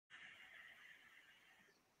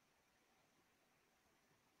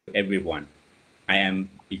everyone. I am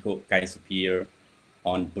Bhikkhu Kai Superior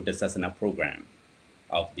on Buddhasāsanā program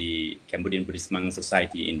of the Cambodian Buddhist Monk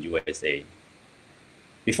Society in USA.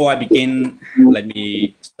 Before I begin, let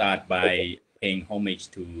me start by paying homage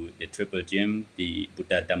to the Triple Gem, the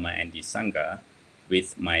Buddha, Dhamma, and the Sangha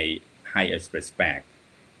with my highest respect,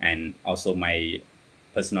 and also my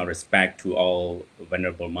personal respect to all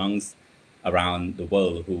venerable monks around the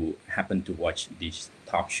world who happen to watch this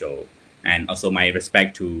talk show, and also my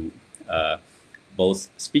respect to both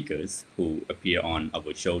speakers who appear on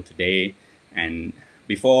our show today. And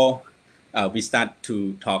before we start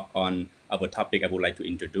to talk on our topic, I would like to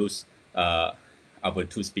introduce our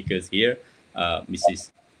two speakers here,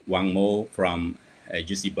 Mrs. Wang Mo from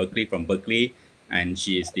UC Berkeley, and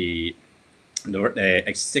she is the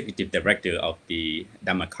executive director of the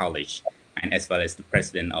Dhamma College, and as well as the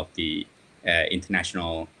president of the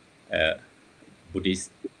International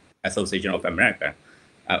Buddhist Association of America.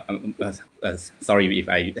 Sorry if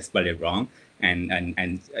I spelled it wrong. And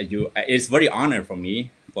it's very honor for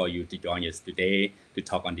me for you to join us today to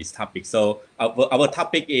talk on this topic. So our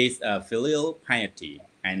topic is filial piety,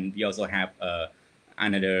 and we also have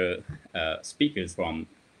another speakers from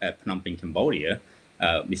Phnom Penh, Cambodia,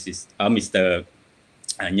 Mr.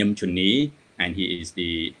 Nyum Chunni, and he is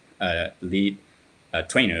the lead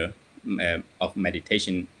trainer of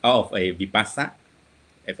meditation of a Vipassana.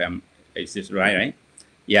 Is this right?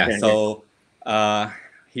 Yeah. Yeah. So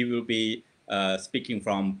he will be speaking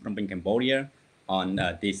from Phnom Penh, Cambodia, on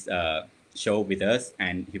this show with us,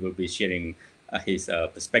 and he will be sharing his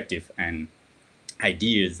perspective and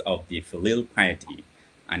ideas of the filial piety,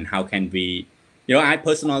 and how can we, I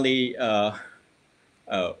personally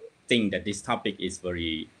think that this topic is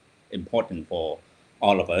very important for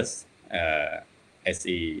all of us as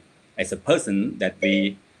a person, that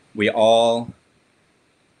we all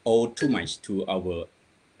owe too much to our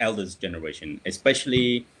elders generation,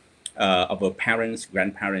 especially our parents,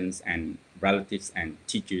 grandparents, and relatives, and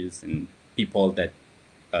teachers, and people that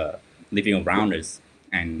living around us.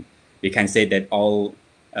 And we can say that all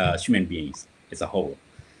human beings as a whole,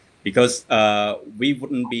 because we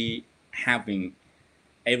wouldn't be having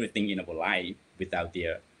everything in our life without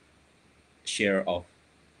their share of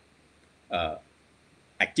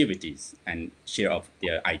activities and share of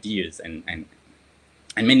their ideas and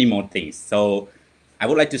many more things. So I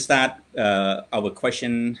would like to start our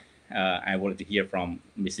question. I wanted to hear from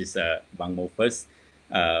Mrs. Wang Mo first.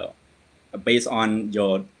 Based on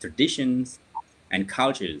your traditions and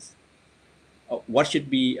cultures, what should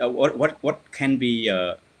be what can we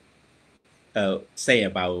say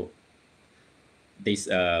about these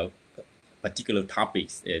particular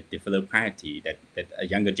topics, the filial piety, that a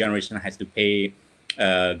younger generation has to pay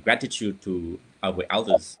gratitude to our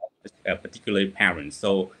elders, particularly parents.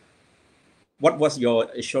 So what was your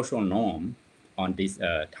social norm on these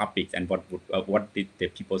topics, and what did the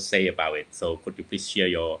people say about it? So could you please share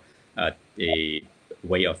your the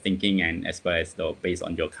way of thinking, and as well as based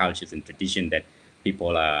on your cultures and tradition, that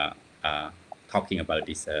people are talking about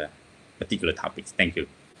these particular topics? Thank you.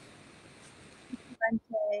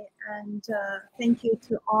 And thank you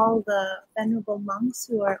to all the venerable monks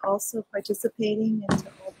who are also participating, and to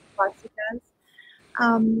all the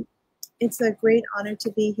Upasakas. It's a great honor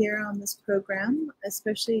to be here on this program,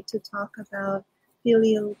 especially to talk about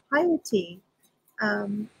filial piety.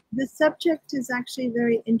 The subject is actually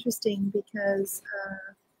very interesting because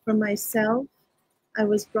for myself, I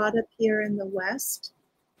was brought up here in the West.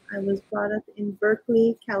 I was brought up in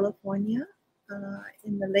Berkeley, California,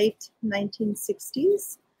 in the late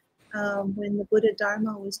 1960s, when the Buddha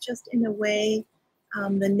Dharma was just, in a way,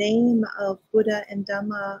 the name of Buddha and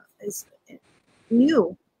Dhamma is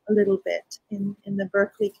new a little bit in the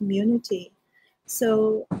Berkeley community.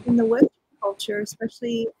 So in the Western culture,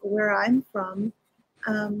 especially where I'm from,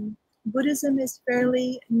 Buddhism is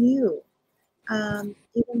fairly new.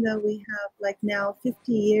 Even though we have like now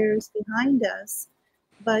 50 years behind us,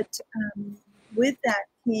 but with that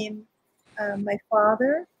came my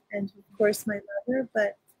father, and of course my mother,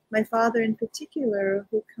 but my father in particular,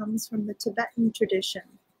 who comes from the Tibetan tradition,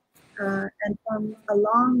 and from a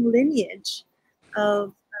long lineage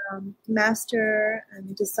of master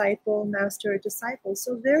and disciple, master or disciple.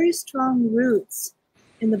 So very strong roots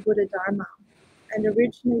in the Buddha Dharma, and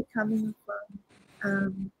originally coming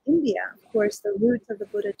from India. Of course, the roots of the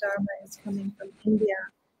Buddha Dharma is coming from India,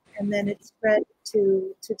 and then it spread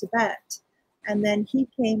to Tibet. And then he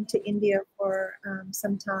came to India for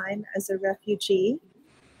some time as a refugee,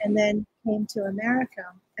 and then came to America.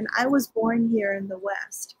 And I was born here in the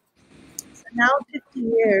West. So now 50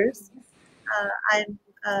 years, I'm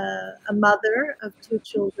a mother of 2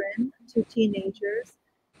 children, 2 teenagers,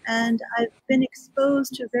 And I've been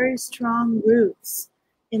exposed to very strong roots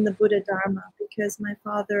in the Buddha Dharma because my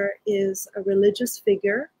father is a religious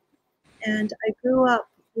figure, and I grew up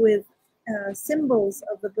with symbols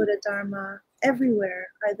of the Buddha Dharma everywhere,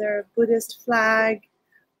 either Buddhist flag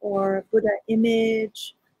or Buddha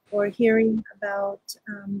image, or hearing about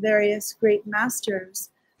various great masters.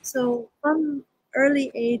 So from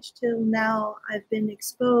early age till now, I've been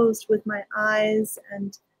exposed with my eyes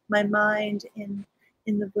and my mind in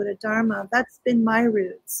the Buddha Dharma. That's been my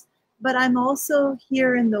roots. But I'm also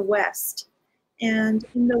here in the West. And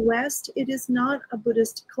in the West, it is not a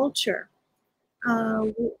Buddhist culture.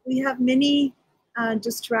 We have many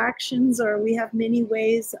distractions, or we have many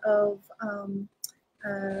ways of, am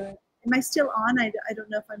I still on? I don't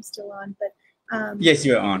know if I'm still on, but yes,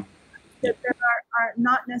 you're on. That are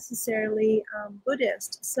not necessarily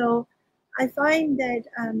Buddhist. So I find that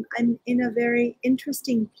I'm in a very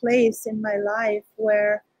interesting place in my life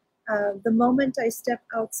where the moment I step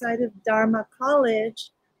outside of Dharma college,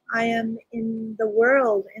 I am in the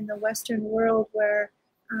world, in the Western world, where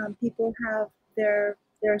people have their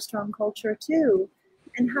strong culture too.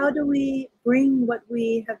 And how do we bring what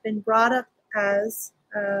we have been brought up as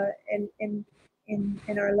in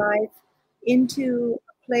our life into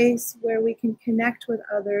a place where we can connect with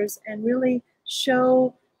others and really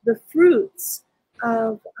show the fruits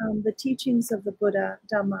of the teachings of the Buddha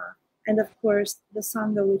Dhamma, and of course the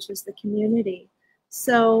Sangha, which is the community.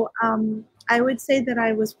 So I would say that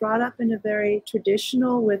I was brought up in a very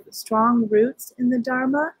traditional, with strong roots in the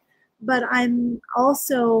Dharma, but I'm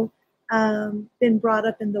also been brought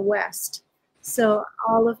up in the West. So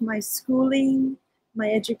all of my schooling,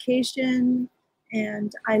 my education,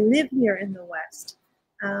 and I live here in the West.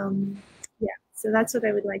 Yeah, so that's what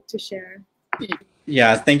I would like to share.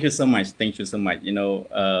 Yeah, thank you so much. Thank you so much. You know,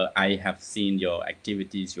 I have seen your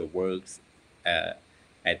activities, your works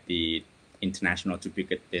at the International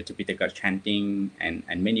Tripitaka chanting, and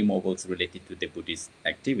many more works related to the Buddhist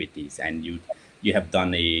activities. And you have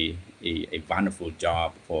done a wonderful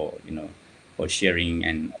job for, you know, for sharing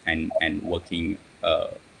and working,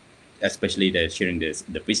 especially the sharing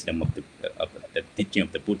the wisdom of the teaching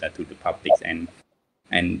of the Buddha to the publics, and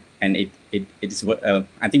it is what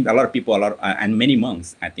I think a lot of people, and many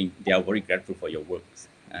monks, I think they are very grateful for your works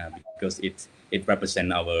because it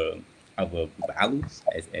represents our values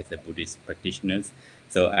as the Buddhist practitioners.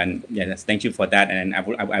 So, and yes, thank you for that. And I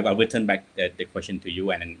will turn back the question to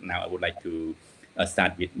you. And now I would like to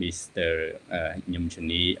start with Mr.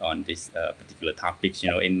 Nyumchani on this particular topics.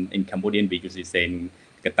 You know, in Cambodian we usually say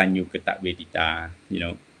 "Katanyu Kata Vedita." You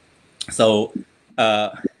know, so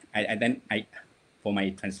for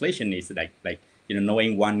my translation is like you know,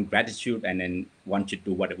 knowing one gratitude, and then one should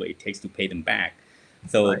do whatever it takes to pay them back.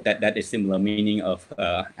 So right. that is similar meaning of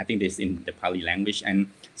I think this in the Pali language.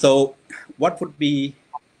 And so what would be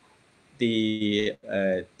the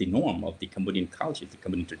norm of the Cambodian culture, the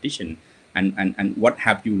Cambodian tradition, and what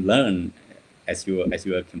have you learned as you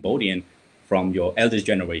are Cambodian from your eldest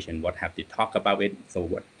generation? What have they talked about it?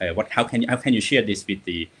 So how can you share this with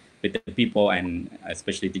the people, and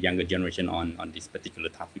especially the younger generation on this particular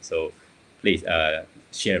topic? So please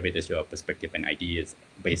share with us your perspective and ideas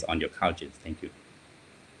based on your cultures. Thank you.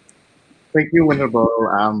 Thank you,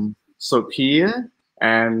 Venerable Sophia,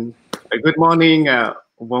 and good morning,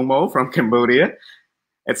 Wong Mo from Cambodia.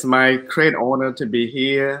 It's my great honor to be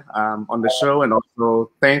here on the show, and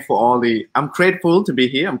also thankful for all the. I'm grateful to be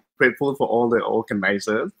here. I'm grateful for all the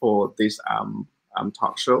organizers for this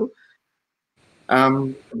talk show.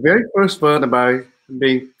 Very first word about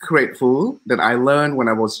being grateful that I learned when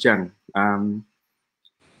I was young.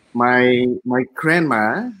 My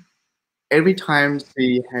grandma, every time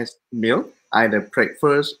she has milk, either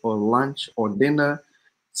breakfast or lunch or dinner,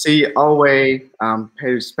 she always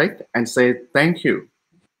pay respect and say thank you.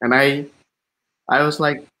 And I was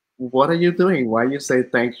like, what are you doing? Why you say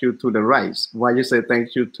thank you to the rice? Why you say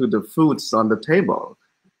thank you to the foods on the table?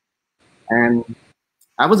 And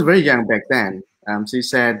I was very young back then. She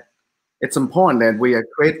said, it's important that we are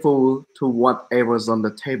grateful to whatever's on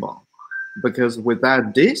the table, because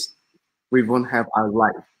without this, we won't have our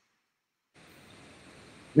life.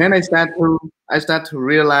 Then I start to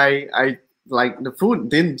realize like the food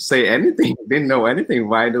didn't say anything, didn't know anything.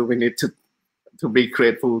 Why do we need to be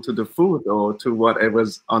grateful to the food or to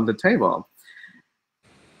whatever's on the table?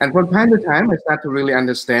 And from time to time, I start to really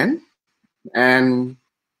understand. And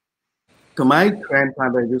my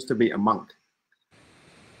grandfather used to be a monk.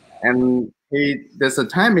 And there's a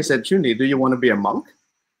time he said, Chuni, do you want to be a monk?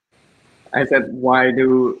 I said, why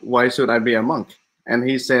should I be a monk? And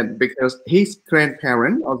he said, because his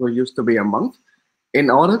grandparent also used to be a monk. in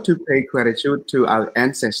order to pay gratitude to our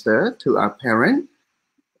ancestor, to our parent,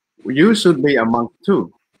 you should be a monk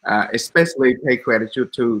too, especially pay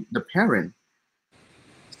gratitude to the parent.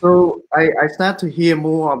 So I start to hear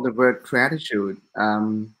more of the word gratitude.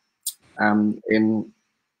 I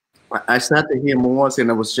start to hear more since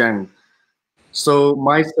I was young. So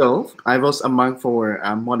myself, I was a monk for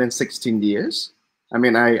more than 16 years. I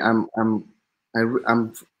mean, I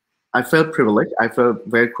felt privileged. I felt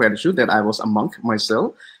very gratitude that I was a monk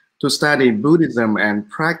myself to study Buddhism and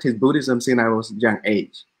practice Buddhism since I was young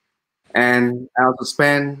age. And I also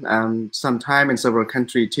spent some time in several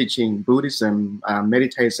countries teaching Buddhism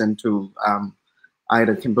meditation to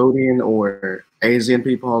either Cambodian or Asian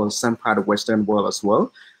people or some part of Western world as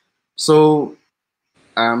well. So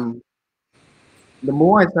the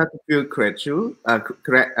more I start to feel grateful,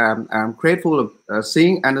 grateful of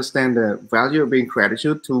seeing, understand the value of being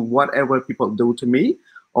gratitude to whatever people do to me,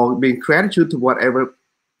 or being gratitude to whatever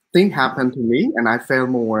thing happened to me, and I feel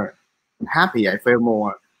more happy. I feel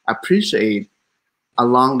more appreciate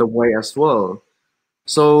along the way as well.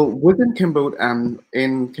 So within Cambodia,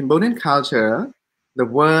 in Cambodian culture, the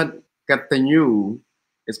word "katanyu"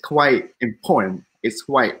 is quite important. It's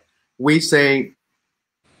quite, we say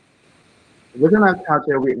within our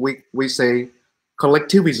culture, we say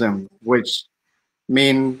collectivism, which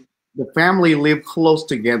mean the family live close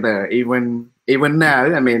together. Even now,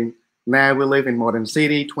 I mean, now we live in modern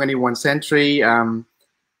city, 21st century.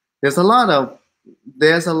 There's a lot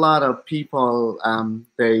of people.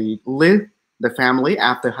 They live the family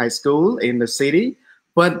after high school in the city,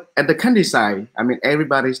 but at the countryside, I mean,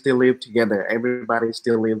 everybody still live together. Everybody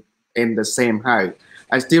still live in the same house.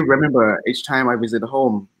 I still remember each time I visit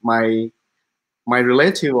home, my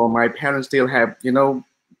relative or my parents still have,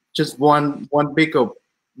 just one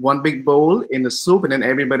big bowl in the soup, and then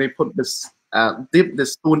everybody put this dip the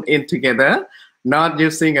spoon in together, not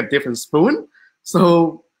using a different spoon.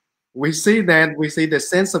 So we see the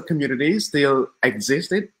sense of community still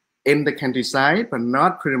existed in the countryside, but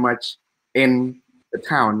not pretty much in the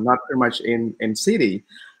town, not pretty much in city.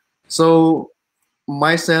 So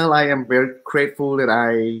myself, I am very grateful that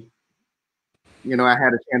I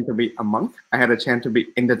had a chance to be a monk. I had a chance to be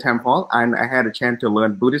in the temple, and I had a chance to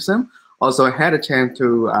learn Buddhism. Also, I had a chance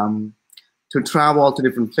to travel to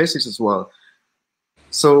different places as well.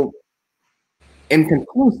 So, in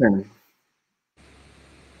conclusion,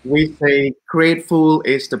 we say grateful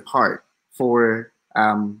is the part for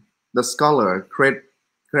the scholar.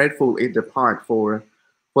 Grateful is the part for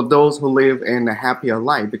those who live in a happier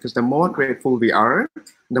life. Because the more grateful we are,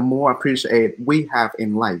 the more appreciate we have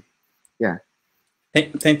in life. Yeah.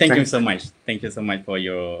 Thank you so much. Thank you so much for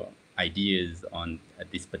your ideas on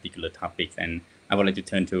this particular topic. And I would like to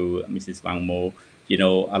turn to Mrs. Wang Mo.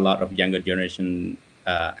 A lot of younger generation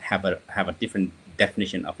have a different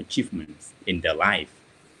definition of achievements in their life.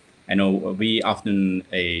 I know we often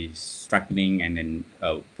struggling and then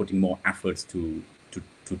putting more efforts to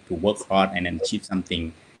work hard and then achieve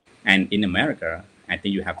something. And in America, I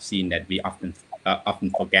think you have seen that we often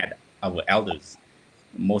forget our elders.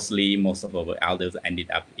 Most of our elders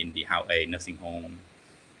ended up in a nursing home,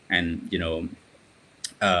 and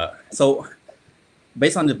so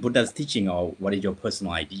based on the Buddha's teaching, or what is your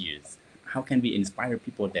personal ideas? How can we inspire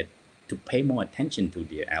people to pay more attention to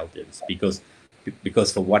their elders? Because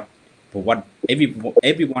for what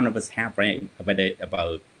every one of us have, right? Whether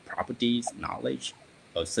about properties, knowledge,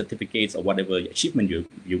 or certificates, or whatever achievement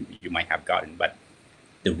you might have gotten, but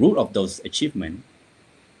the root of those achievements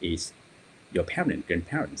is your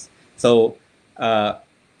grandparents. So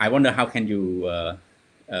I wonder how can you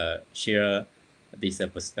share this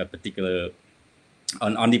particular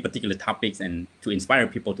on the particular topics, and to inspire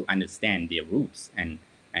people to understand their roots and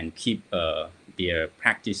keep their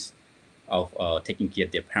practice of taking care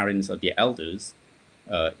of their parents or their elders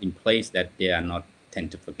in place, that they are not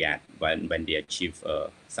tend to forget when they achieve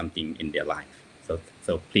something in their life.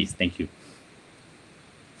 So please, thank you.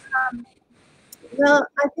 Well,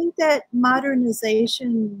 I think that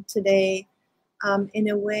modernization today, in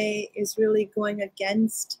a way, is really going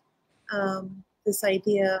against this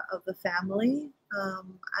idea of the family,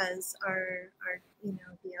 as our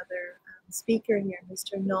the other speaker here,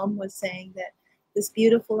 Mr. Nom, was saying, that this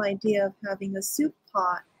beautiful idea of having a soup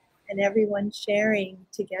pot and everyone sharing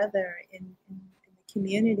together in the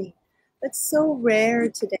community. That's so rare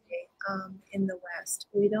today in the West.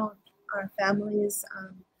 Our families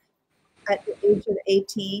at the age of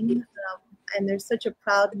 18, and there's such a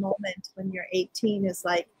proud moment when you're 18, is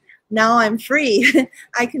like, now I'm free.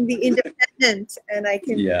 I can be independent, and I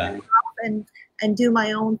can go off and do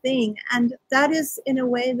my own thing. And that is, in a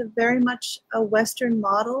way, very much a Western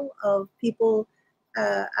model of people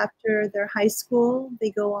after their high school,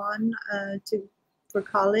 they go on for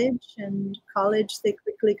college, and college they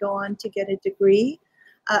quickly go on to get a degree,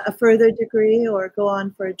 a further degree, or go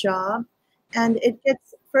on for a job, and it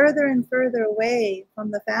gets further and further away from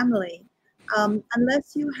the family,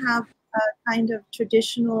 unless you have a kind of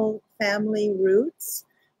traditional family roots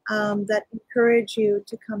that encourage you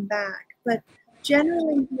to come back. But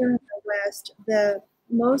generally here in the West,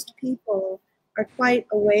 most people are quite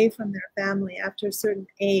away from their family after a certain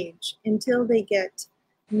age until they get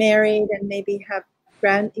married and maybe have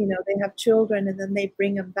they have children, and then they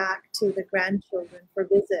bring them back to the grandchildren for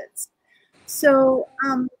visits. So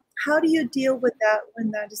how do you deal with that when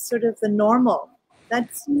that is sort of the normal?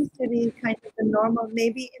 That seems to be kind of the normal.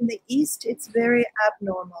 Maybe in the East, it's very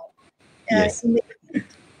abnormal. Yes. In the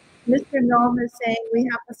East, Mr. Nom is saying we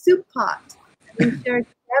have a soup pot and we share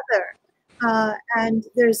together, and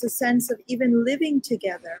there's a sense of even living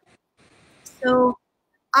together. So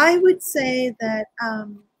I would say that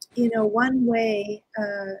one way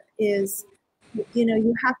is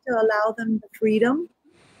you have to allow them the freedom,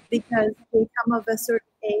 because they come of a certain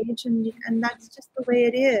age, and that's just the way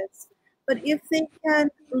it is. But if they can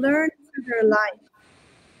learn through their life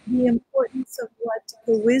the importance of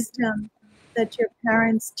the wisdom that your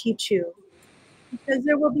parents teach you, because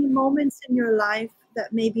there will be moments in your life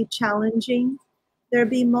that may be challenging. There'll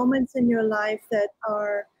be moments in your life that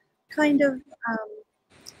are kind of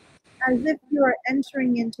as if you are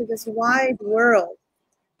entering into this wide world.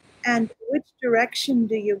 And which direction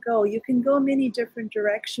do you go? You can go many different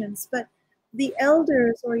directions, but the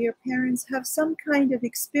elders or your parents have some kind of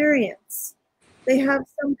experience. They have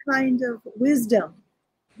some kind of wisdom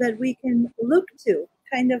that we can look to,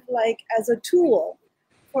 kind of like as a tool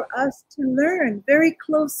for us to learn very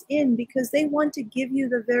close in, because they want to give you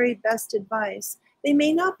the very best advice. They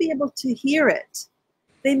may not be able to hear it.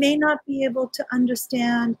 They may not be able to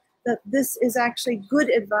understand that this is actually good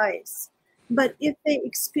advice. But if they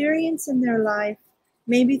experience in their life,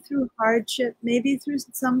 maybe through hardship, maybe through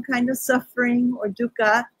some kind of suffering or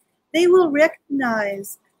dukkha, they will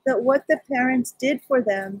recognize that what the parents did for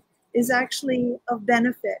them is actually of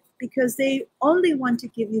benefit, because they only want to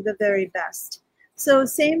give you the very best. So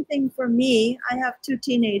same thing for me. I have 2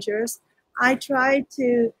 teenagers. I try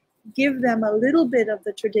to give them a little bit of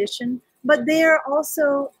the tradition, but they are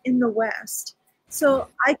also in the West. So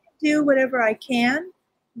I can do whatever I can,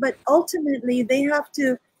 but ultimately they have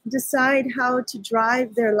to decide how to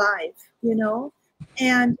drive their life,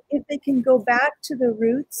 and if they can go back to the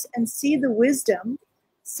roots and see the wisdom,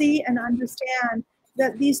 see and understand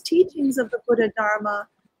that these teachings of the Buddha Dharma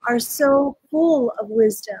are so full of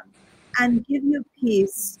wisdom and give you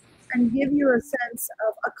peace and give you a sense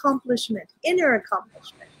of accomplishment, inner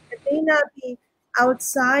accomplishment. It may not be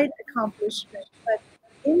outside accomplishment, but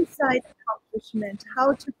inside accomplishment,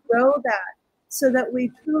 how to grow that so that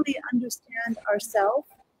we truly understand ourselves,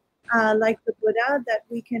 like the Buddha, that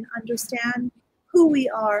we can understand who we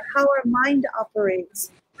are, how our mind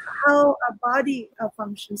operates, how our body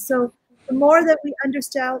functions. So the more that we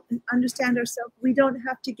understand ourselves, we don't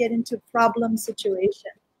have to get into problem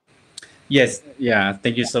situation. Yes, yeah.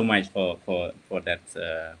 Thank you so much for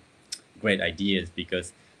that great ideas,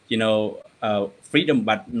 because freedom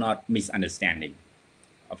but not misunderstanding.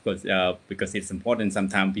 Of course, because it's important.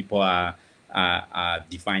 Sometimes people are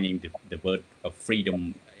defining the word of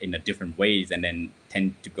freedom in a different ways, and then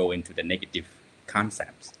tend to go into the negative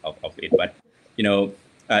concepts of it. But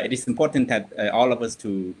it is important that all of us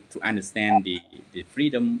to understand the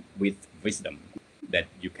freedom with wisdom, that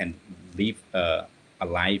you can live a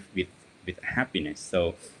life with happiness.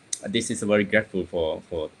 So this is very grateful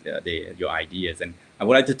for your ideas. And I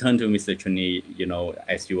would like to turn to Mr. Chuni.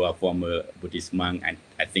 As you are a former Buddhist monk, and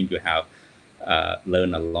I think you have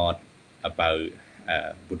learned a lot about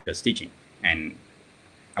Buddha's teaching. And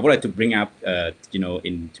I would like to bring up,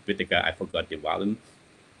 in Tipitaka, I forgot the volume.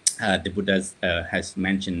 The Buddha has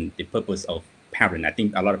mentioned the purpose of parent. I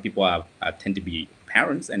think a lot of people tend to be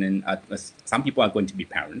parents, and then some people are going to be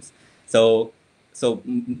parents. So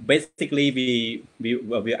basically,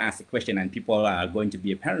 we ask a question, and people are going to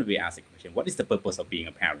be a parent. We ask a question: what is the purpose of being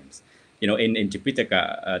a parent? In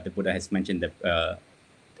Tipitaka, the Buddha has mentioned that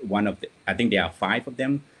one of I think there are 5 of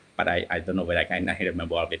them, but I don't know whether I can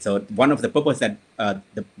remember all of it. So one of the purpose that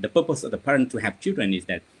the purpose of the parent to have children is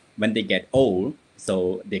that when they get old,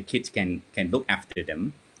 so the kids can look after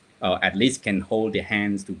them, at least can hold their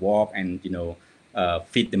hands to walk, and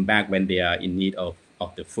feed them back when they are in need of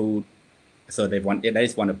the food. So that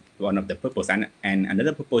is one of the purpose, and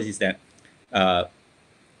another purpose is that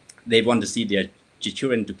they want to see their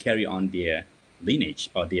children to carry on their lineage,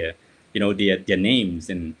 or their names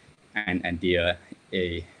and their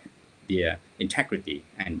their integrity.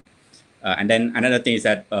 And then another thing is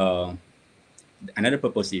that another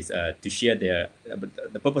purpose is to share the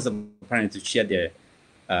purpose of parents to share their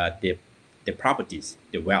properties,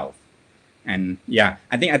 their wealth. And yeah,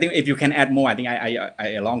 I think if you can add more, I think I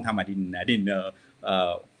a long time I didn't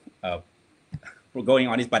going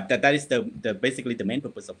on this, but that is the basically the main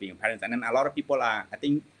purpose of being parents. And then a lot of people are, I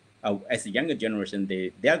think, as a younger generation,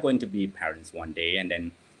 they are going to be parents one day, and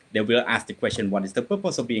then they will ask the question, what is the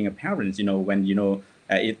purpose of being a parent? You know, when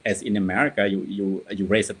as in America, you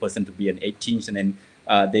raise a person to be an 18th, and then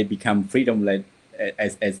they become freedom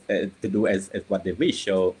as to do as what they wish.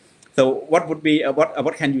 So what would be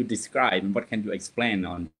what can you describe and what can you explain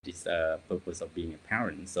on this purpose of being a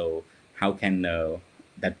parent? So how can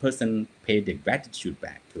that person pay the gratitude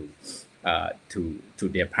back to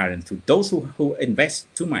their parents, to those who invest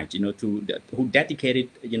too much, who dedicated,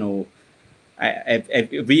 if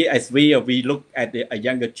we look at a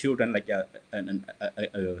younger children like an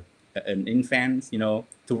infant, to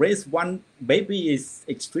raise one baby is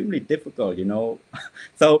extremely difficult,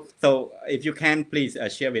 So if you can, please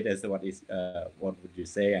share with us what would you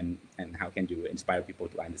say, and how can you inspire people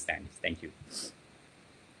to understand this? Thank you.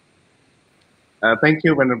 Thank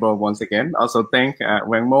you, Venerable, once again. Also, thank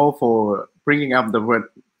Wang Mo for bringing up the word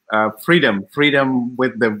freedom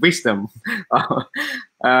with the wisdom.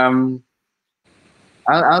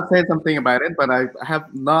 I'll say something about it, but I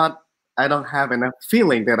don't have enough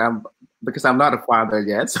feeling that because I'm not a father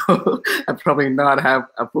yet, so I probably not have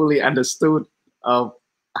fully understood of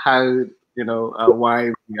how,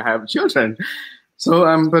 why you have children.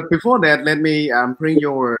 So, but before that, let me bring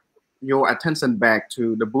your attention back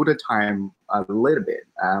to the Buddha time a little bit.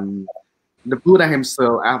 The Buddha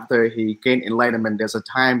himself, after he gained enlightenment, there's a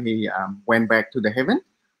time he went back to the heaven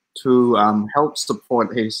to help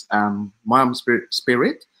support his mom's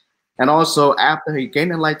spirit. And also after he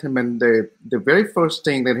gained enlightenment, the very first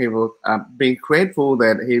thing that he was being grateful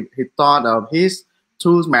that he thought of his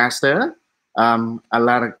two master,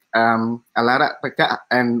 Alataka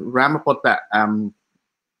and Ramaputta,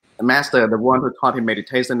 master, the one who taught him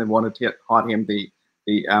meditation, the one who taught him the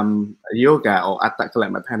yoga or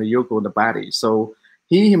Atthakalamatthana yoga of the body. So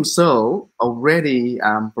he himself already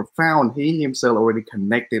profound. He himself already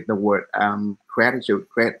connected the word gratitude,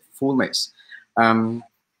 gratefulness.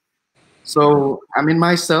 So I mean,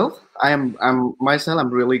 I'm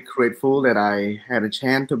really grateful that I had a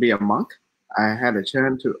chance to be a monk. I had a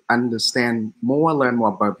chance to understand more, learn more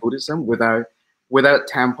about Buddhism. Without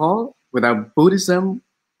temple, without Buddhism,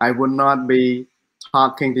 I would not be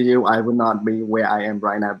talking to you. I would not be where I am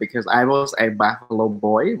right now, because I was a buffalo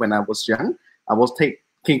boy when I was young. I was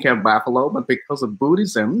taking care of buffalo, but because of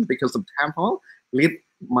Buddhism, because of temple, lead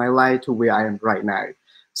my life to where I am right now.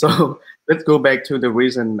 So let's go back to the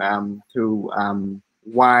reason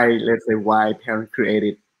why parents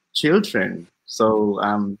created children. So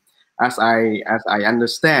as I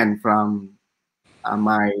understand from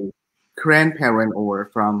my grandparent or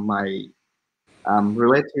from my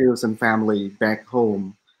relatives and family back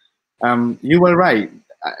home, you were right.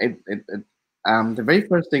 The very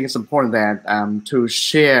first thing is important that to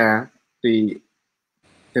share the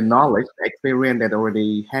knowledge, the experience that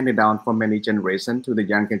already handed down for many generations to the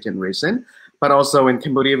younger generation. But also in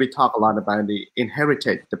Cambodia, we talk a lot about the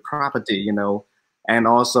inherited, the property, and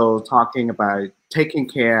also talking about taking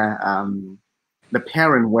care the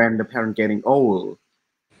parent when the parent getting old.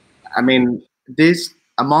 I mean, there's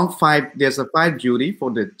a five duty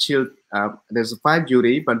for the child. There's a five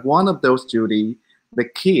duty, but one of those duty, the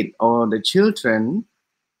kid or the children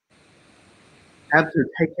have to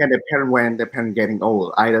take care of the parent when the parent getting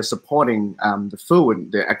old, either supporting the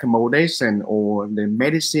food, the accommodation, or the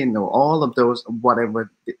medicine, or all of those,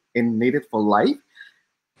 whatever is needed for life.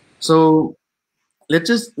 So let's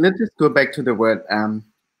just go back to the word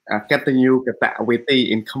Katanyu Katawiti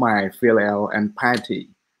in Khmer, Filial and Piety.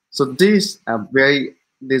 So these are very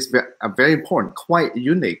important, quite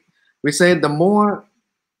unique. We say the more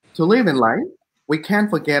to live in life, we can't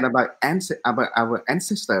forget about our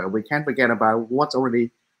ancestor. We can't forget about what's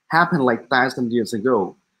already happened like 1,000 years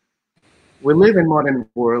ago. We live in modern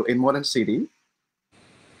world, in modern city.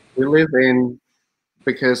 We live in,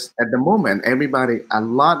 because at the moment, a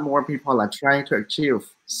lot more people are trying to achieve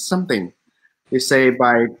something. They say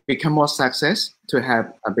by become more success, to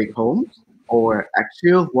have a big home, or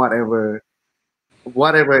achieve whatever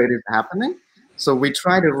it is happening. So we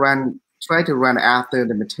try to run after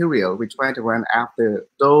the material. We try to run after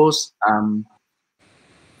those.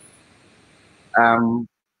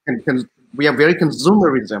 We are very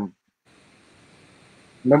consumerism.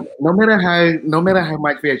 No matter how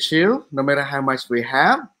much we achieve, no matter how much we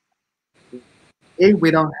have, if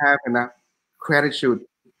we don't have enough gratitude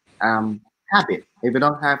habit, if we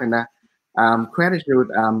don't have enough gratitude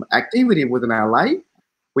activity within our life,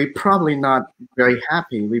 we probably not very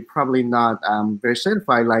happy. We probably not very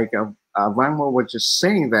satisfied. Like Van Mo was just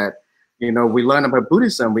saying that, you know, we learn about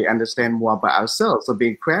Buddhism, we understand more about ourselves. So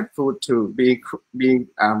being grateful to being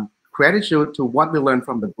gratitude to what we learned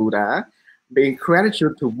from the Buddha, being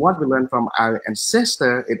gratitude to what we learned from our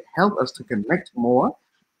ancestor, it helped us to connect more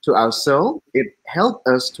to ourselves. It helped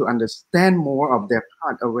us to understand more of their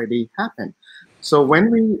part already happened. So when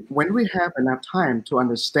we have enough time to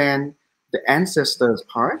understand the ancestors'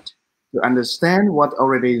 part, to understand what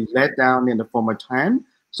already laid down in the former time,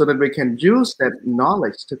 so that we can use that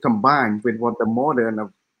knowledge to combine with what the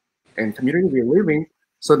modern and community we're living,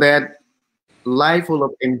 so that life full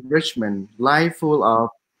of enrichment, life full of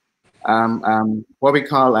what we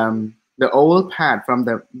call the old path from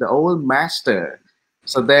the old master,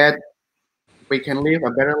 so that we can live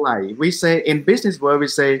a better life. We say in business world, we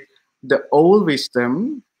say the old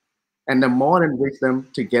wisdom and the modern wisdom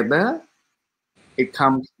together, it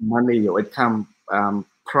comes money or it comes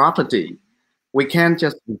property. We can't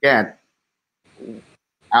just forget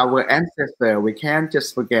our ancestor. We can't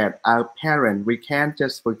just forget our parent. We can't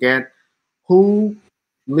just forget who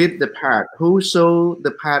lit the path, who showed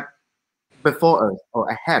the path before us or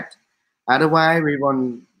ahead. Otherwise, we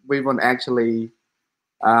won't actually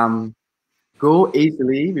go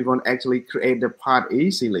easily. We won't actually create the path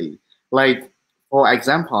easily. Like for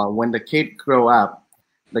example, when the kid grow up,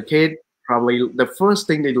 the kid probably the first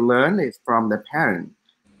thing they learn is from the parent.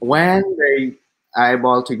 When they are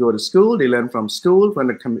able to go to school, they learn from school, from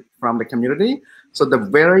the community. So the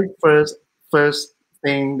very first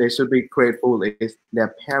thing they should be grateful is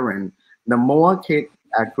their parent. The more kids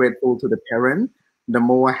are grateful to the parent, the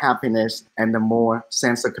more happiness and the more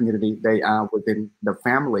sense of community they are within the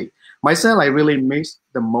family. Myself, I really miss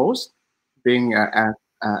the most being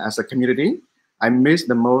as a community. I miss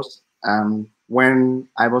the most when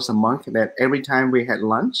I was a monk, that every time we had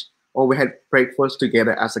lunch or we had breakfast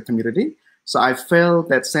together as a community. So I felt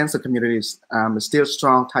that sense of community is still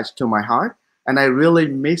strong touch to my heart. And I really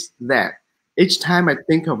miss that. Each time I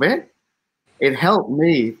think of it, it helped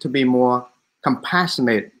me to be more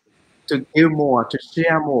compassionate, to give more, to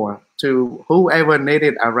share more to whoever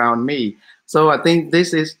needed around me. So I think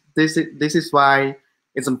this is why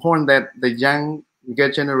it's important that the younger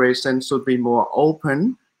generation should be more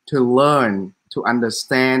open to learn, to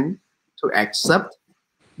understand, to accept.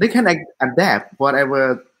 They can adapt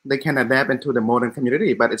whatever they can adapt into the modern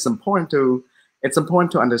community, but it's important to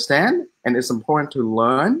understand, and it's important to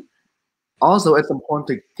learn. Also, it's important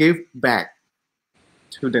to give back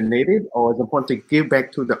to the native, or it's important to give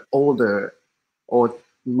back to the older, or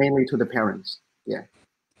mainly to the parents. Yeah.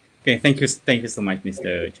 Okay, thank you so much,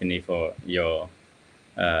 Mr. Chenny, for your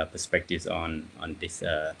perspectives on this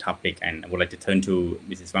topic. And I would like to turn to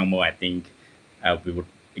Mrs. Wang Mo. I think we would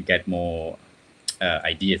get more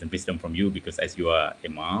ideas and wisdom from you, because as you are a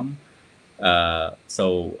mom,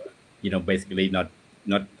 so basically not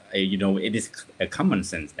it is a common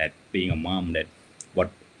sense that being a mom, that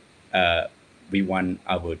what we want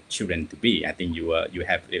our children to be. I think you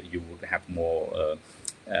would have more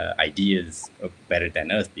ideas better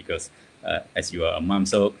than us, because as you are a mom.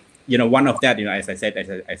 So one of that, as I said,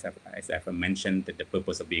 as I've mentioned, that the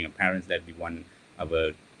purpose of being a parent is that we want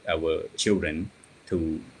our children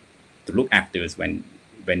to look after us when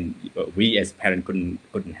we as parents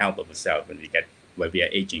couldn't help ourselves when we are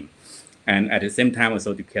aging, and at the same time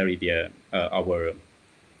also to carry our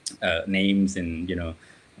names and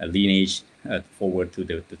lineage forward to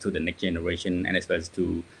the next generation, and as well as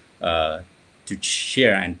to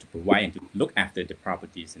share and to provide and to look after the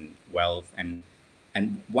properties and wealth. And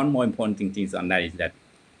one more important thing on that is that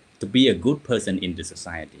to be a good person in the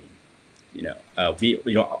society.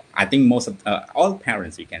 I think most of all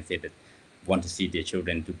parents, we can say, that want to see their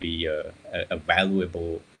children to be a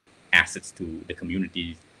valuable assets to the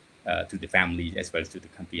community, to the family, as well as to the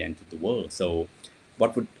country and to the world. So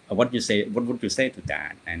what would you say to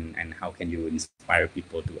that, and how can you inspire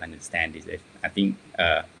people to understand this? I think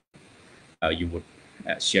you would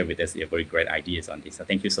share with us your very great ideas on this. So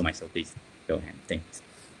thank you so much. So please go ahead. Thanks.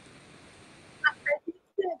 I think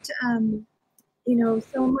that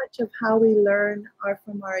so much of how we learn are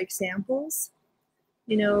from our examples.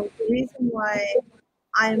 The reason why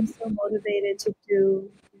I am so motivated to do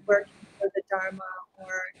working for the Dharma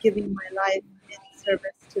or giving my life in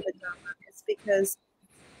service to the Dharma is because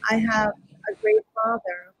I have a great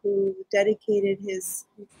father who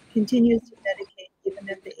continues to dedicate, even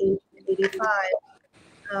at the age of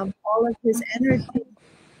 85, all of his energy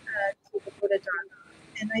to the Buddha Dharma.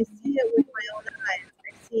 And I see it with my own eyes.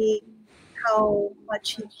 see how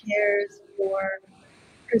much he cares for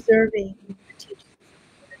preserving the teachings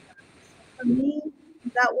of Buddha. For me,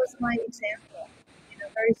 that was my example,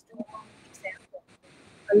 a very strong example,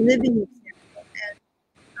 a living example.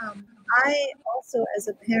 And I also, as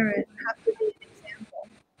a parent, have to be an example.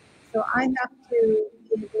 So I have to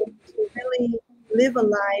be able to really live a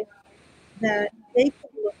life that they can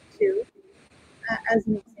look to as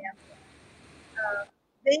an example.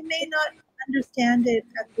 They may not understand it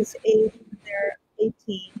at this age when they're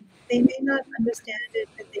 18. They may not understand it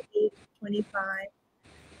at the age of 25.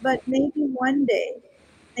 But maybe one day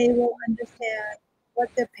they will understand what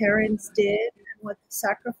their parents did and what the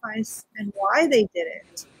sacrifice and why they did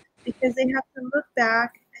it. Because they have to look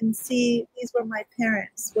back and see, these were my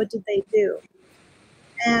parents. What did they do?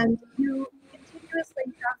 And you continuously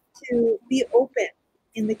have to be open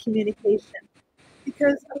in the communication.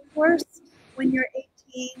 Because, of course, when you're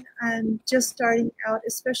 18 and just starting out,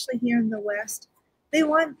 especially here in the West, they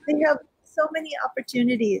have so many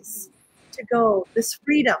opportunities to go. This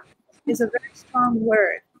freedom is a very strong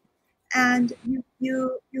word. And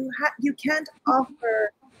you can't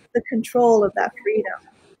offer the control of that freedom.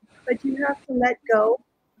 But you have to let go.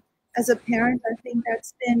 As a parent, I think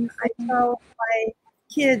that's been, I tell my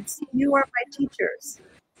kids, you are my teachers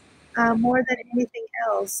more than anything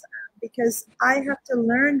else, because I have to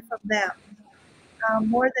learn from them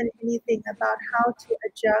more than anything about how to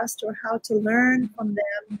adjust or how to learn from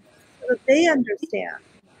them so that they understand.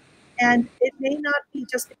 And it may not be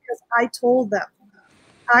just because I told them.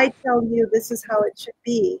 I tell you this is how it should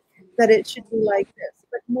be, that it should be like this,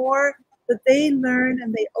 but more that they learn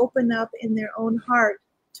and they open up in their own heart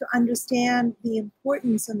to understand the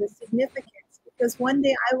importance and the significance, because one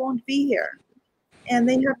day I won't be here and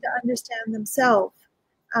they have to understand themselves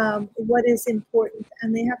what is important,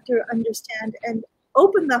 and they have to understand and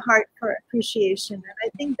open the heart for appreciation. And I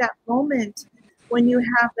think that moment when you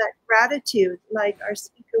have that gratitude, like our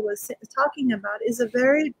speaker was talking about, is a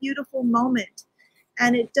very beautiful moment.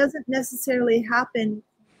 And it doesn't necessarily happen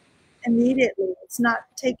immediately. It's not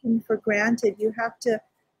taken for granted. You have to,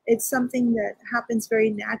 it's something that happens very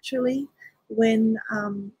naturally when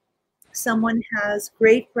someone has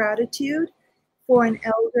great gratitude for an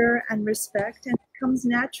elder and respect, and it comes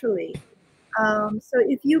naturally. So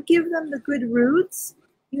if you give them the good roots,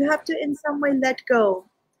 you have to in some way let go.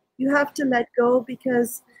 You have to let go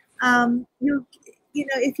because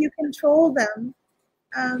if you control them,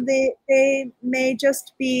 they may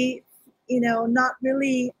just be, not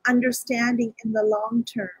really understanding in the long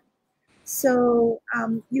term. So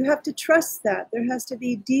you have to trust that. There has to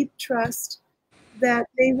be deep trust that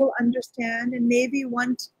they will understand, and maybe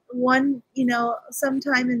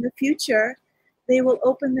sometime in the future, they will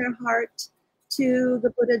open their heart to the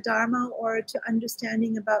Buddha Dharma, or to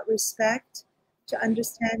understanding about respect, to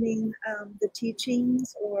understanding the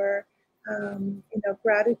teachings, or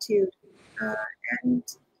gratitude. And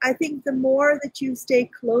I think the more that you stay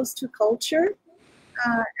close to culture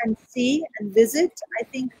and see and visit, I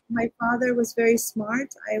think my father was very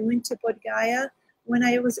smart. I went to Bodh Gaya when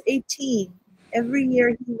I was 18. Every year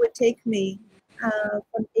he would take me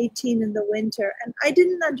from 18 in the winter. And I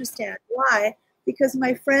didn't understand why, because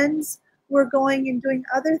my friends were going and doing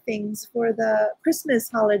other things for the Christmas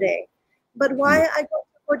holiday. But why I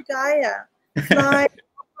go to Bodh Gaya, fly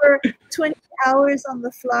for 20 hours on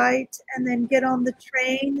the flight, and then get on the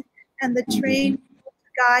train, and the train to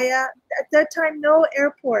Gaya. At that time, no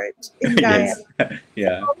airport in Gaya. Yes.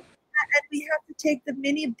 Yeah. So, and we have to take the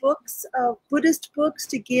many books of Buddhist books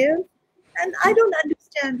to give, and I don't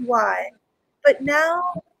understand why. But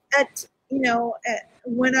now,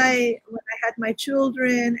 when I had my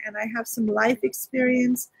children and I have some life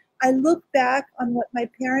experience, I look back on what my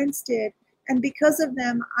parents did, and because of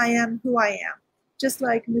them, I am who I am. Just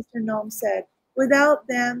like Mr. Nom said, without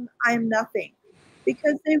them, I am nothing.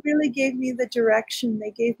 Because they really gave me the direction,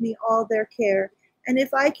 they gave me all their care. And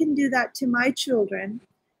if I can do that to my children,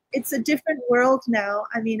 it's a different world now.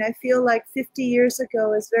 I mean, I feel like 50 years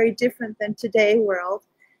ago is very different than today's world.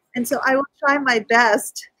 And so I will try my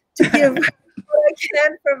best to give what I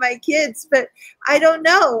can for my kids, but I don't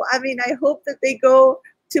know. I mean, I hope that they go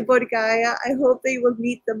to Bodh Gaya. I hope they will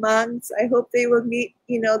meet the monks. I hope they will meet,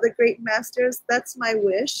 the great masters. That's my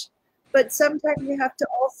wish. But sometimes you have to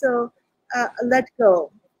also let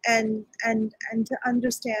go and to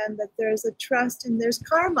understand that there's a trust and there's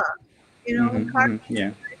karma. Karma.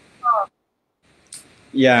 Yeah.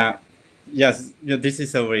 Yeah. Yes. This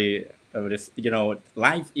is a very,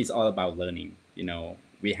 life is all about learning.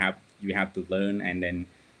 You have to learn and then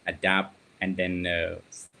adapt and then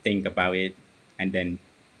think about it, and then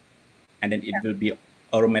it will be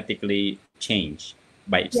automatically change.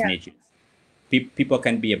 by its nature. People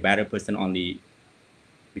can be a better person only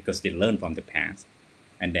because they learn from the past,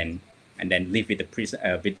 and then live with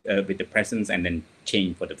the presence, and then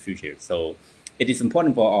change for the future. So it is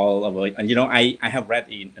important for all of us. And I have read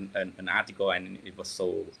an article, and it was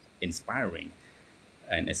so inspiring,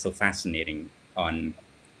 and it's so fascinating on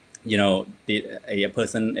a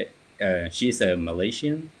person. She's a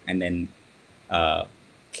Malaysian, and then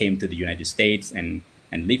came to the United States and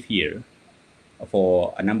lived here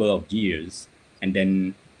for a number of years. And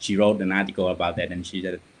then she wrote an article about that, and she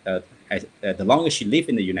said the longer she lived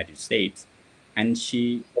in the United States, and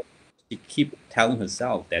she keep telling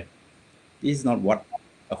herself that this is not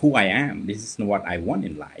who I am. This is not what I want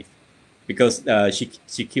in life, because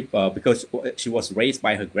because she was raised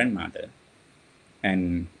by her grandmother,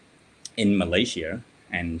 and in Malaysia,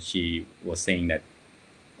 and she was saying that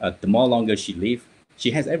the more longer she lives, she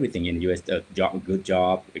has everything in the U.S. A good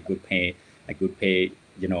job, a good pay,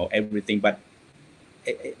 everything, but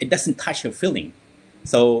it doesn't touch her feeling.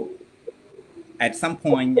 So at some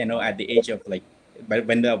point, at the age of but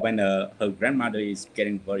when her grandmother is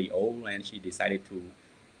getting very old, and she decided to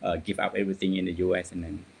give up everything in the U.S. and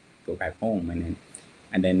then go back home,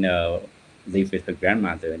 and then live with her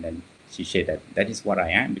grandmother, and then she said that is what I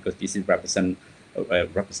am, because this is represent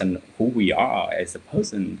who we are as a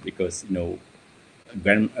person, because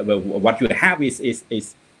what you have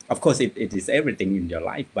is of course it is everything in your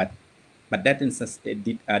life, but that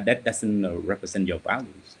doesn't represent your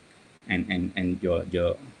values and your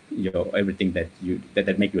everything that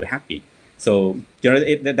make you happy. So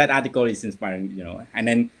that article is inspiring, and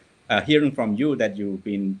then hearing from you that you've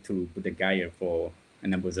been to Buddha Gaya for a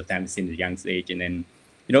number of times since a young age, and then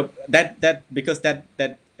that because that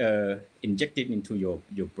injected into your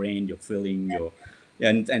brain, your feeling,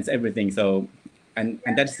 and everything. So and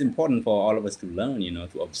that is important for all of us to learn,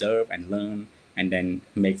 to observe and learn, and then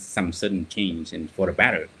make some certain change and for the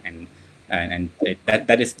better. And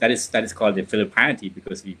that is called the Filial Piety,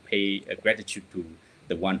 because we pay gratitude to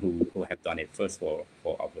the one who have done it first for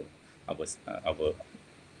our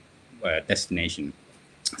destination.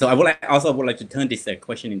 So I would like to turn this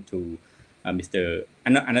question into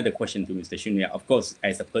another question to Mr. Shunya. Of course,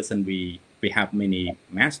 as a person, we have many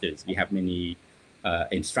masters, we have many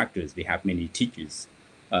instructors, we have many teachers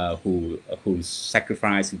who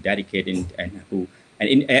sacrifice, who dedicate,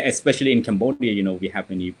 especially in Cambodia, we have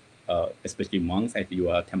many, especially monks. As you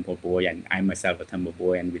are a temple boy, and I myself a temple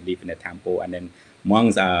boy, and we live in a temple, and then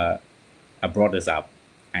monks are brought us up,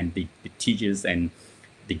 and the teachers and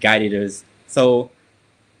the guided us. So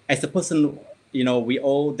as a person, we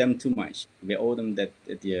owe them too much. We owe them that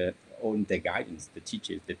they own their guidance, the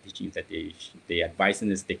teachings that they advised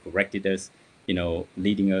us, they corrected us,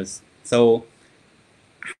 leading us. So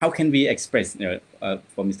how can we express,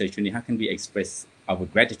 for Mr. Chuni, how can we express our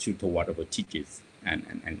gratitude toward our teachers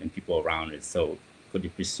and people around us? So could you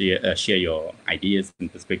please share your ideas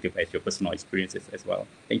and perspective as your personal experiences as well?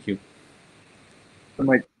 Thank you.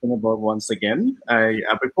 Once again,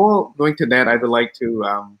 before going to that, I would like to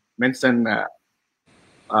mention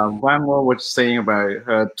one more was saying about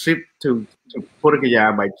her trip to Buddha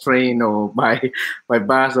Gaya by train or by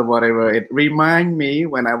bus or whatever. It reminds me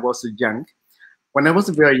when I was young. When I was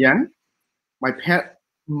very young, my parents,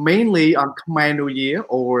 mainly on Khmer New Year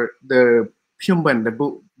or the Pyumban,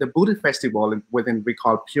 the Buddhist festival within we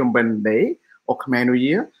call Pyumban Day or Khmer New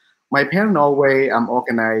Year, my parents always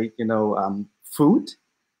organize food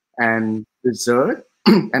and dessert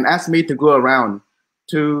and asked me to go around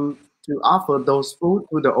to offer those food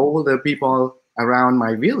to the older people around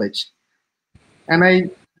my village. And I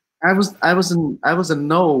wasn't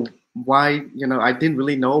know why, I didn't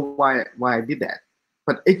really know why I did that.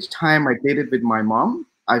 But each time I did it with my mom,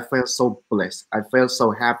 I felt so blessed. I felt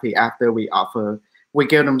so happy after we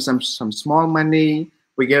gave them some small money,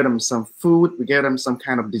 we gave them some food, we gave them some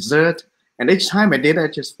kind of dessert. And each time I did, I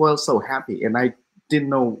just felt so happy. And I didn't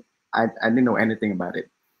know anything about it.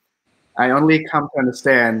 I only come to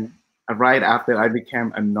understand right after I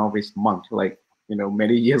became a novice monk,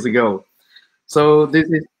 many years ago. So this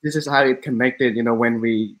is how it connected, when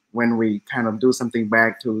we kind of do something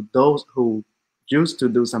back to those who used to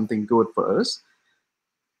do something good for us.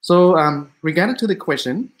 So regarding to the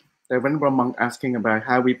question, the Venerable Monk asking about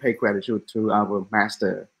how we pay gratitude to our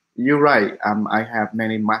master. You're right. I have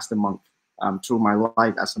many master monks through my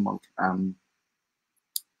life as a monk.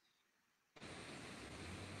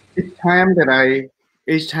 Each time that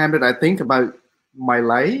I think about my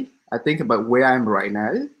life, I think about where I'm right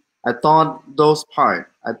now. I thought those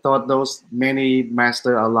many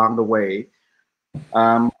masters along the way,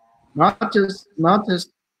 not just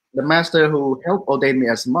the master who helped ordain me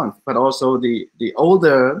as monk, but also the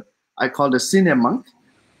older, I call the senior monk.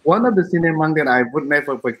 One of the senior monk that I would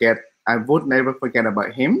never forget. I would never forget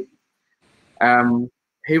about him.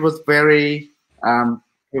 He was very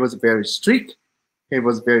strict. He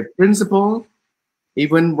was very principled.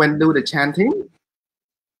 Even when do the chanting,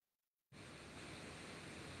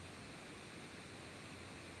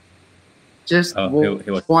 just he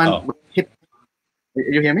was, one hit.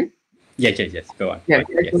 You hear me? Yes, yes, yes. Go on. Yeah,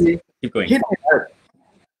 yes. Keep going. Hit my heart.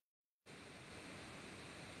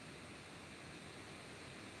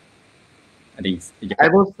 I think I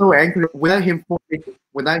was so angry without him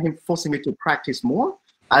forcing me to practice more.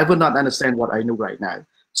 I would not understand what I knew right now.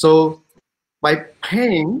 So by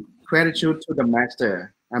paying gratitude to the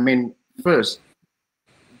master, I mean, first,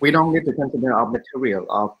 we don't need to consider our material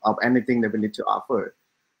of anything that we need to offer.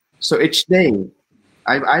 So each day,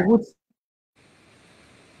 I would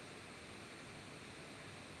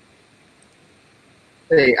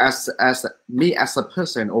say as me as a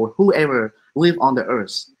person or whoever live on the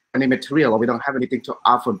earth, any material or we don't have anything to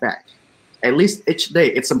offer back. At least each day,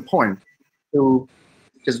 it's important to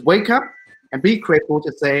just wake up and be grateful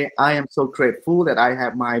to say, I am so grateful that I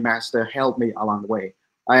have my master help me along the way.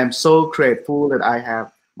 I am so grateful that I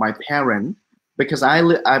have my parent because I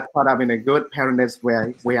brought up in a good parentage where I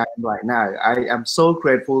am right now. I am so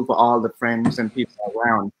grateful for all the friends and people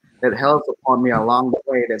around that helped upon me along the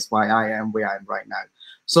way. That's why I am where I am right now.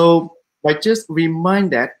 So I just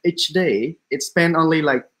remind that each day, it spent only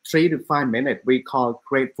like 3 to 5 minutes. We call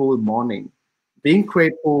grateful morning. Being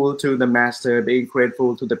grateful to the master, being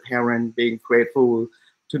grateful to the parent, being grateful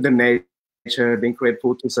to the nature, being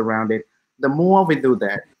grateful to surrounded. The more we do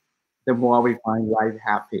that, the more we find life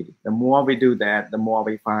happy. The more we do that, the more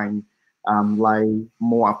we find life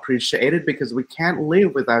more appreciated because we can't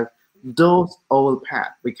live without those old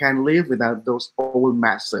paths. We can't live without those old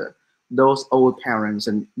masters, those old parents,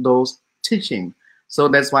 and those teaching. So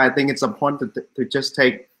that's why I think it's important to just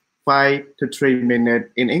take 5 to 3 minutes.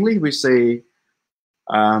 In English, we say,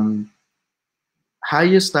 how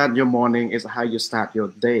you start your morning is how you start your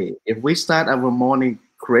day. If we start our morning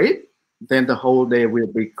great, then the whole day will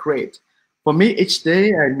be great. For me, each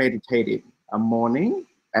day I meditated a morning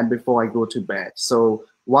and before I go to bed. So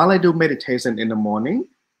while I do meditation in the morning,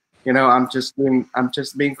 I'm just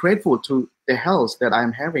being grateful to the health that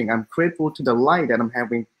I'm having. I'm grateful to the light that I'm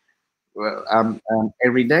having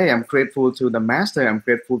every day. I'm grateful to the master. I'm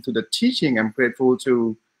grateful to the teaching. I'm grateful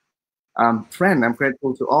to friend. I'm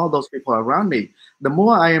grateful to all those people around me. The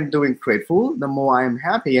more I am doing grateful, the more I am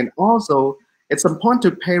happy. And also, it's important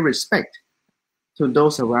to pay respect to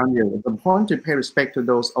those around you. It's important to pay respect to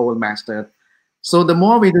those old masters. So the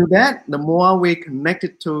more we do that, the more we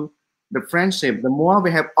connected to the friendship, the more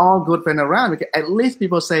we have all good friends around. At least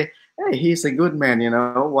people say, hey, he's a good man,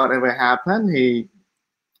 whatever happened, he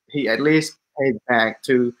at least paid back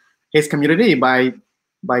to his community by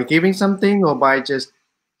giving something or by just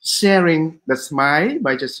sharing the smile,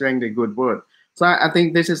 by just sharing the good word. So I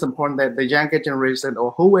think this is important that the younger generation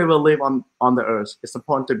or whoever live on the earth, it's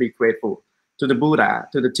important to be grateful to the Buddha,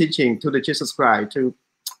 to the teaching, to the Jesus Christ, to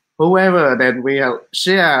whoever that we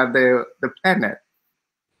share the planet.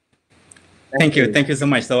 Thank you so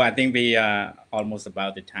much. So I think we are almost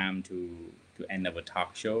about the time to end our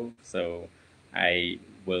talk show. So I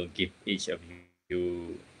will give each of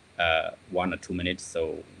you 1 or 2 minutes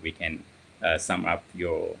so we can sum up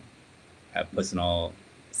your personal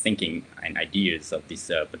thinking and ideas of this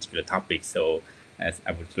particular topic. So as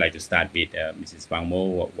I would like to start with Mrs. Wang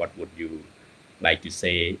Mo, what would you like to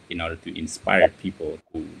say in order to inspire people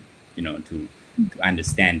to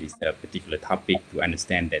understand this particular topic, to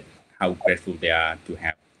understand that how grateful they are to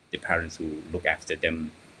have the parents who look after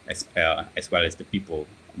them, as well as the people,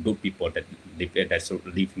 good people that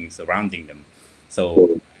living surrounding them.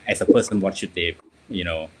 So as a person, what should they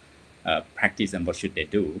practice and what should they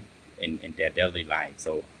do in their daily life?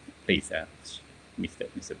 So please,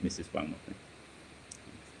 Mrs. Wang.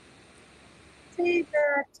 Say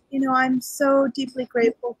that I'm so deeply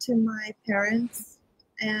grateful to my parents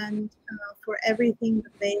and for everything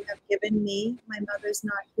that they have given me. My mother's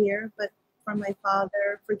not here, but for my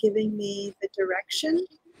father, for giving me the direction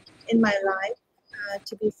in my life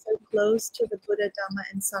to be so close to the Buddha, Dhamma,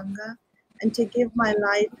 and Sangha, and to give my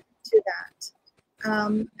life to that.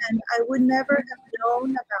 And I would never have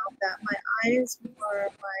known about that. My eyes or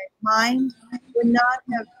my mind would not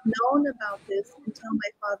have known about this until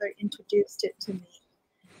my father introduced it to me.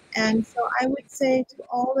 And so I would say to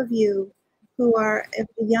all of you who are of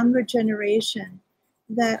the younger generation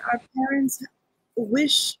that our parents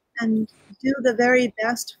wish and do the very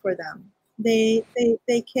best for them. They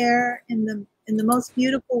care in in the most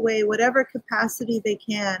beautiful way, whatever capacity they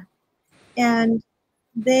can. And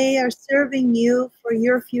they are serving you for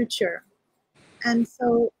your future. And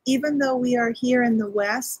so even though we are here in the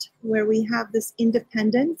West, where we have this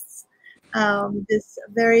independence, this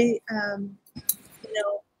very,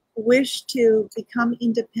 wish to become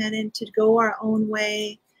independent, to go our own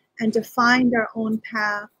way, and to find our own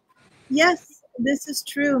path. Yes, this is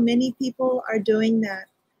true. Many people are doing that.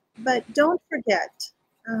 But don't forget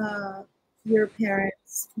your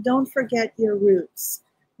parents. Don't forget your roots.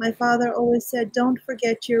 My father always said, don't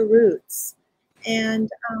forget your roots. And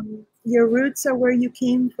your roots are where you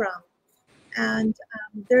came from. And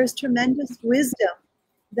there's tremendous wisdom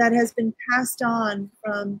that has been passed on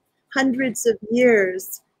from hundreds of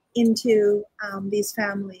years into these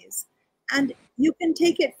families. And you can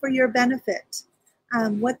take it for your benefit,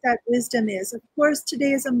 what that wisdom is. Of course,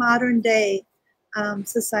 today is a modern day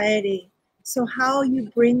society. So how you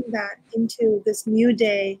bring that into this new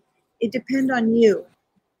day, it depends on you.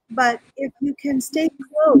 But if you can stay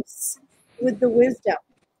close with the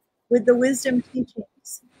wisdom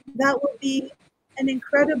teachings, that will be an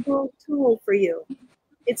incredible tool for you.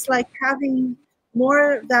 It's like having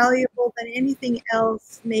more valuable than anything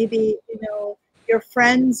else, maybe, your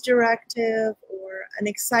friend's directive or an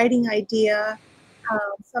exciting idea,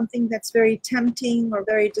 something that's very tempting or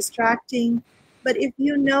very distracting. But if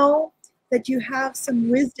you know that you have some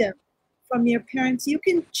wisdom from your parents, you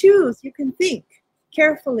can choose, you can think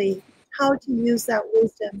carefully how to use that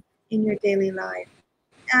wisdom in your daily life.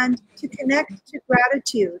 And to connect to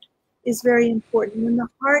gratitude is very important. When the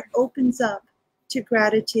heart opens up to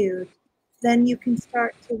gratitude, then you can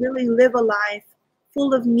start to really live a life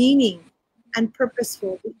full of meaning and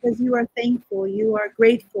purposeful, because you are thankful, you are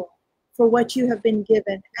grateful for what you have been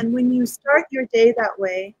given. And when you start your day that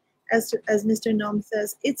way, as Mr. Nom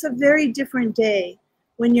says, it's a very different day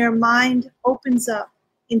when your mind opens up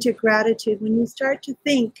into gratitude. When you start to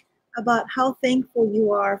think about how thankful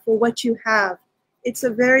you are for what you have, it's a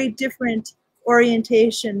very different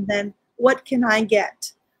orientation than what can I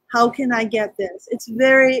get? How can I get this?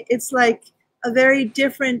 It's like a very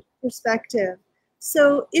different perspective.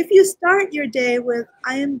 So if you start your day with,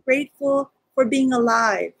 I am grateful for being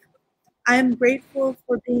alive. I am grateful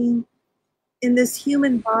for being in this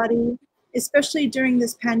human body, especially during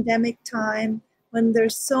this pandemic time when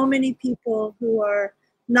there's so many people who are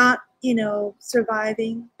not,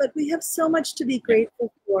 surviving, but we have so much to be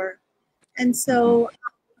grateful for. And so,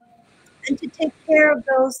 and to take care of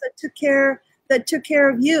those that took care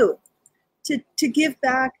of you, to give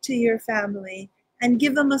back to your family and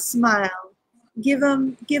give them a smile, give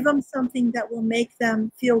them something that will make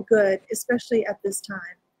them feel good, especially at this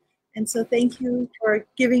time. And so thank you for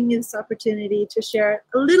giving me this opportunity to share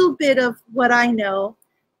a little bit of what I know,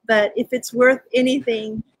 but if it's worth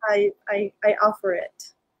anything, I offer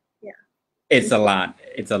it. Yeah. It's a lot.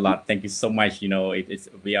 It's a lot. Thank you so much. We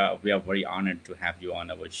are very honored to have you on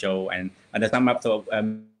our show. And the sum up, so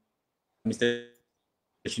Mr.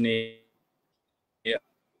 Shine,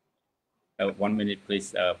 1 minute,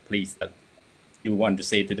 please. Please, you want to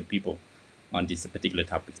say to the people on this particular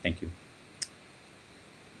topic. Thank you.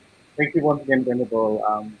 Thank you once again, Venerable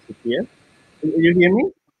Sophia. You hear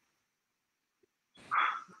me?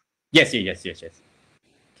 Yes. Keep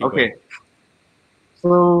okay. Going.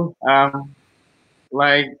 So,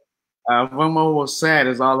 like Vermo was said,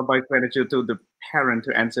 it's all about gratitude to the parent,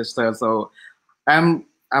 to ancestors. So, I'm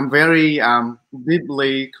very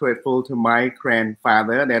deeply grateful to my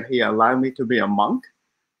grandfather that he allowed me to be a monk,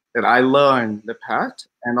 that I learned the path,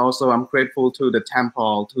 and also I'm grateful to the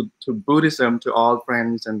temple, to Buddhism, to all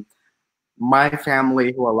friends and my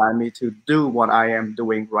family who allowed me to do what I am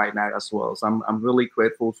doing right now as well. So I'm really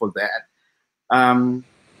grateful for that.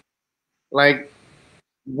 Like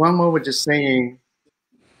one more was just saying,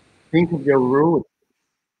 think of your root.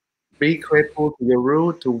 Be grateful to your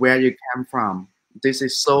root, to where you came from. This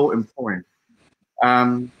is so important.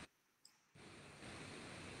 As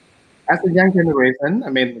a young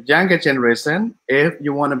generation, younger generation, if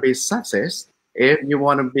you want to be success, if you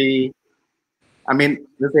want to be,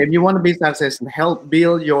 if you want to be success and help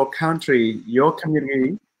build your country, your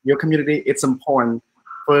community, it's important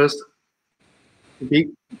first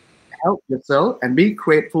to help yourself and be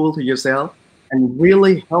grateful to yourself and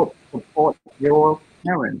really help support your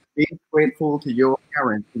parents. Be grateful to your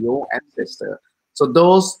parents, to your ancestors. So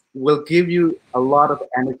those will give you a lot of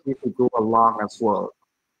energy to go along as well.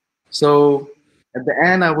 So at the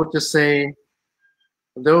end, I would just say,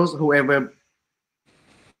 those who ever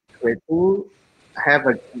grateful have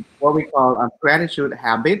what we call a gratitude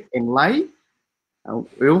habit in life,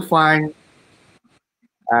 you'll find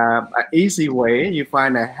an easy way. You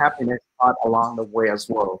find a happiness part along the way as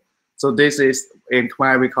well. So this is in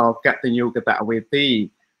Khmer we call Katanyu Kataweti.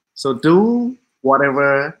 So do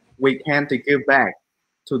whatever we can to give back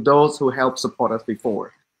to those who helped support us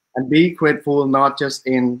before, and be grateful not just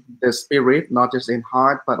in the spirit, not just in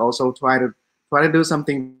heart, but also try to do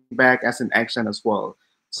something back as an action as well.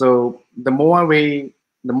 So the more we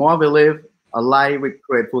live a life with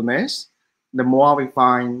gratefulness, the more we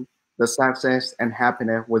find the success and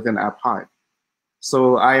happiness within our heart.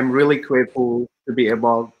 So I am really grateful to be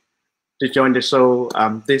able to join the show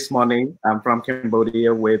this morning from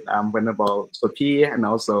Cambodia with Venerable Sophia and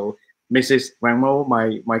also Mrs. Wangmo.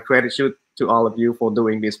 My gratitude to all of you for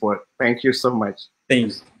doing this work. Thank you so much.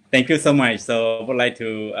 Thank you so much. So I would like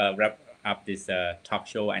to wrap up this talk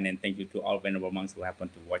show, and then thank you to all Venerable monks who happen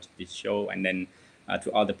to watch this show, and then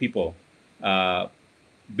to all the people.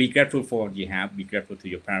 Be grateful for what you have. Be grateful to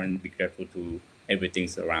your parents. Be grateful to everything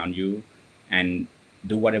around you, and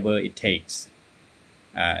do whatever it takes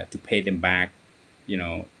to pay them back. You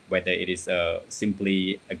know, whether it is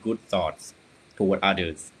simply a good thoughts toward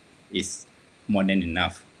others is more than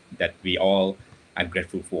enough that we all are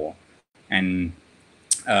grateful for. And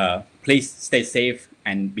please stay safe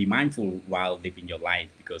and be mindful while living your life,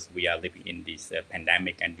 because we are living in this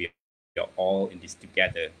pandemic and we are all in this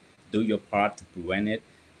together. Do your part to prevent it,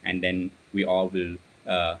 and then we all will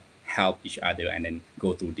help each other and then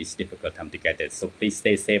go through this difficult time together. So please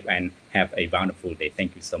stay safe and have a wonderful day.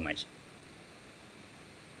 Thank you so much.